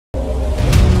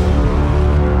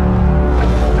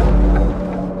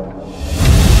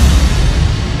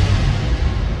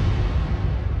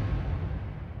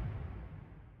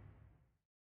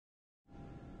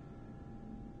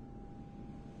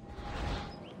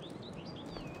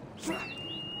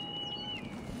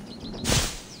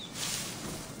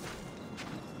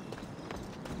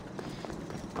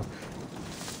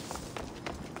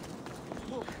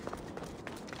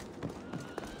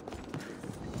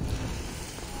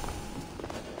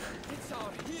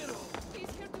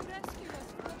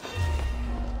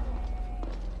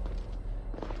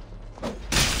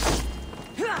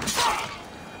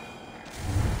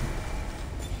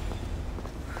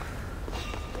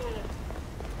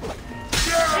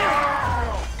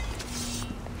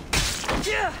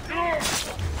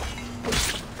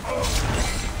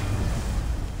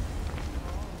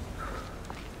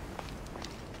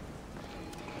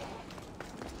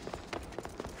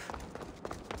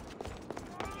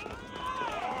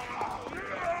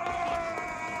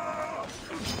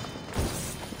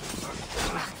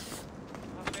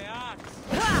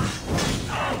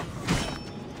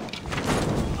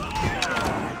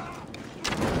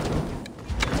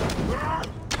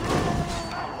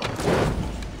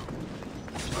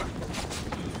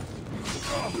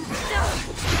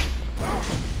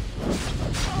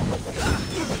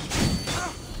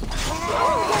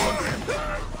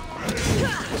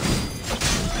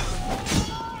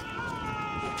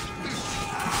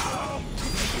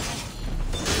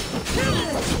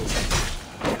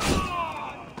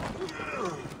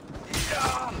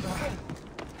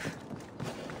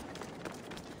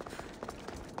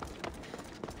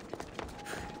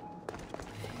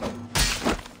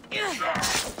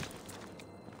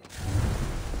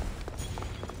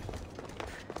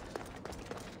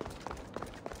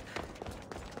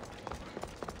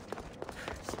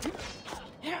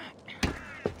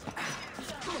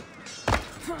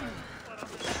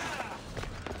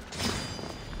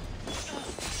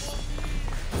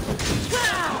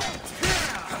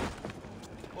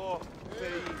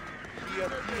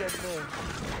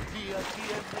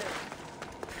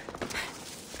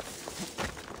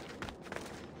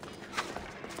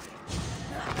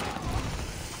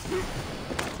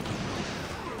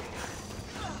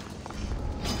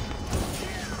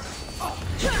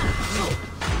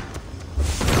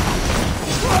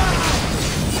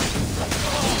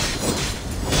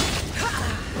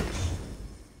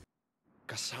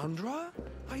Cassandra?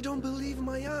 I don't believe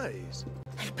my eyes.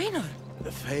 Alpinor!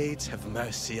 The fates have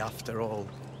mercy after all.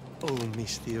 Oh,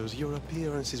 Miss Theos, your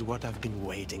appearance is what I've been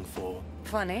waiting for.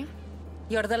 Funny.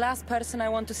 You're the last person I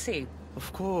want to see.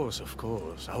 Of course, of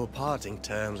course. Our parting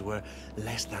terms were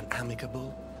less than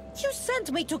amicable. You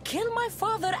sent me to kill my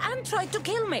father and tried to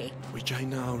kill me! Which I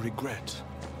now regret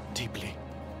deeply.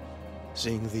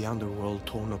 Seeing the underworld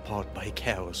torn apart by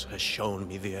chaos has shown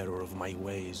me the error of my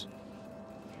ways.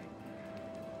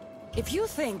 If you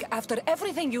think, after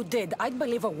everything you did, I'd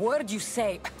believe a word you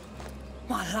say...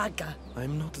 Malaga.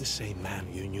 I'm not the same man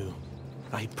you knew.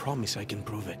 I promise I can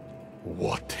prove it.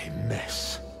 What a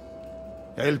mess.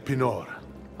 Elpinor,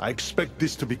 I expect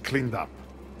this to be cleaned up.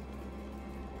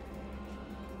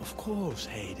 Of course,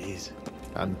 Hades.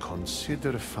 And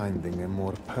consider finding a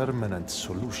more permanent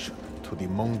solution to the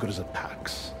Mongers'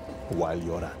 attacks while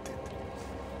you're at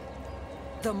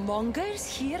it. The Mongers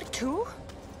here too?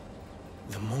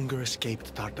 The Monger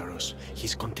escaped Tartarus.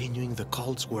 He's continuing the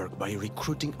cult's work by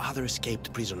recruiting other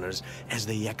escaped prisoners as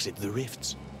they exit the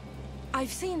rifts.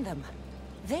 I've seen them.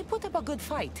 They put up a good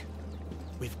fight.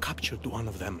 We've captured one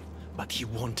of them, but he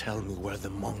won't tell me where the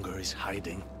Monger is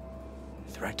hiding.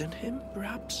 Threaten him,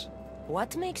 perhaps?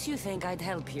 What makes you think I'd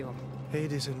help you?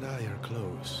 Hades and I are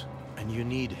close, and you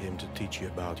need him to teach you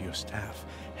about your staff.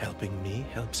 Helping me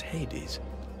helps Hades.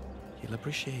 He'll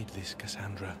appreciate this,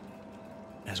 Cassandra.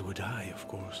 As would I, of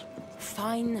course.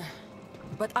 Fine.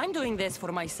 But I'm doing this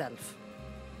for myself.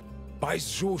 By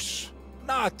Zeus!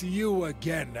 Not you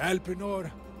again, Elpinor!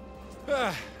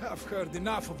 I've heard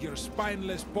enough of your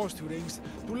spineless posturings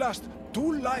to last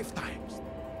 2 lifetimes.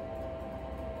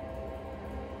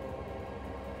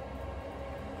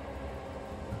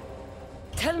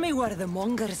 Tell me where the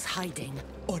Monger's hiding,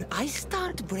 or I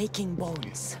start breaking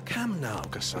bones. Come now,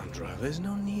 Cassandra. There's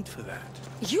no need for that.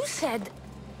 You said...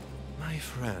 My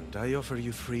friend, I offer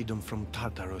you freedom from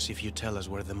Tartarus if you tell us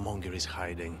where the Monger is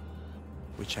hiding.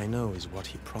 Which I know is what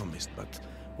he promised, but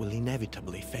will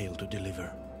inevitably fail to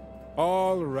deliver.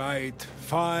 All right,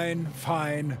 fine,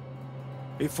 fine.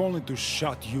 If only to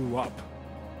shut you up.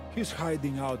 He's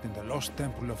hiding out in the lost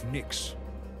temple of Nyx.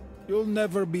 You'll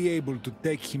never be able to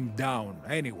take him down,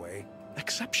 anyway.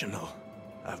 Exceptional.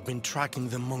 I've been tracking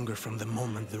the Monger from the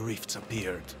moment the rifts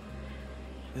appeared.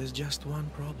 There's just one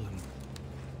problem.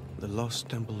 The lost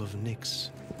temple of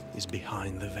Nyx is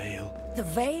behind the Veil. The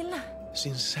Veil?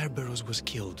 Since Cerberus was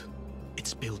killed, it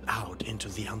spilled out into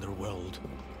the underworld.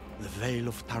 The Veil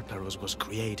of Tartarus was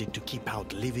created to keep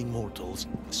out living mortals,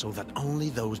 so that only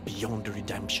those beyond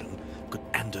redemption could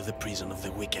enter the prison of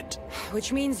the wicked.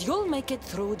 Which means you'll make it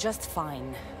through just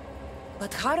fine.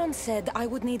 But Charon said I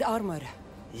would need armor.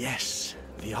 Yes,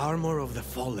 the armor of the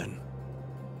fallen.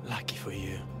 Lucky for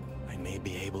you, I may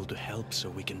be able to help so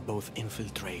we can both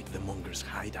infiltrate the Monger's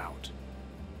hideout.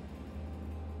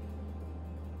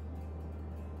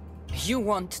 You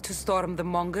want to storm the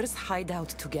Monger's hideout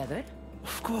together?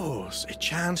 Of course, a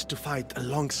chance to fight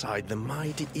alongside the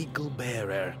mighty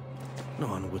Eagle-Bearer. No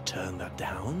one would turn that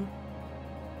down.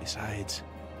 Besides,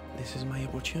 this is my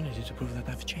opportunity to prove that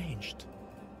I've changed.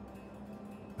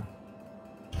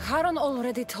 Charon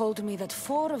already told me that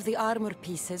 4 of the armor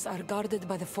pieces are guarded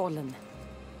by the Fallen,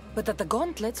 but that the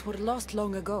gauntlets were lost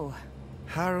long ago.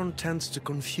 Charon tends to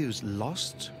confuse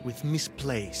lost with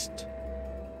misplaced.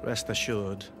 Rest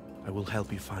assured, I will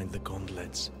help you find the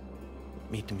gauntlets.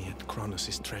 Meet me at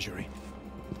Kronos' treasury.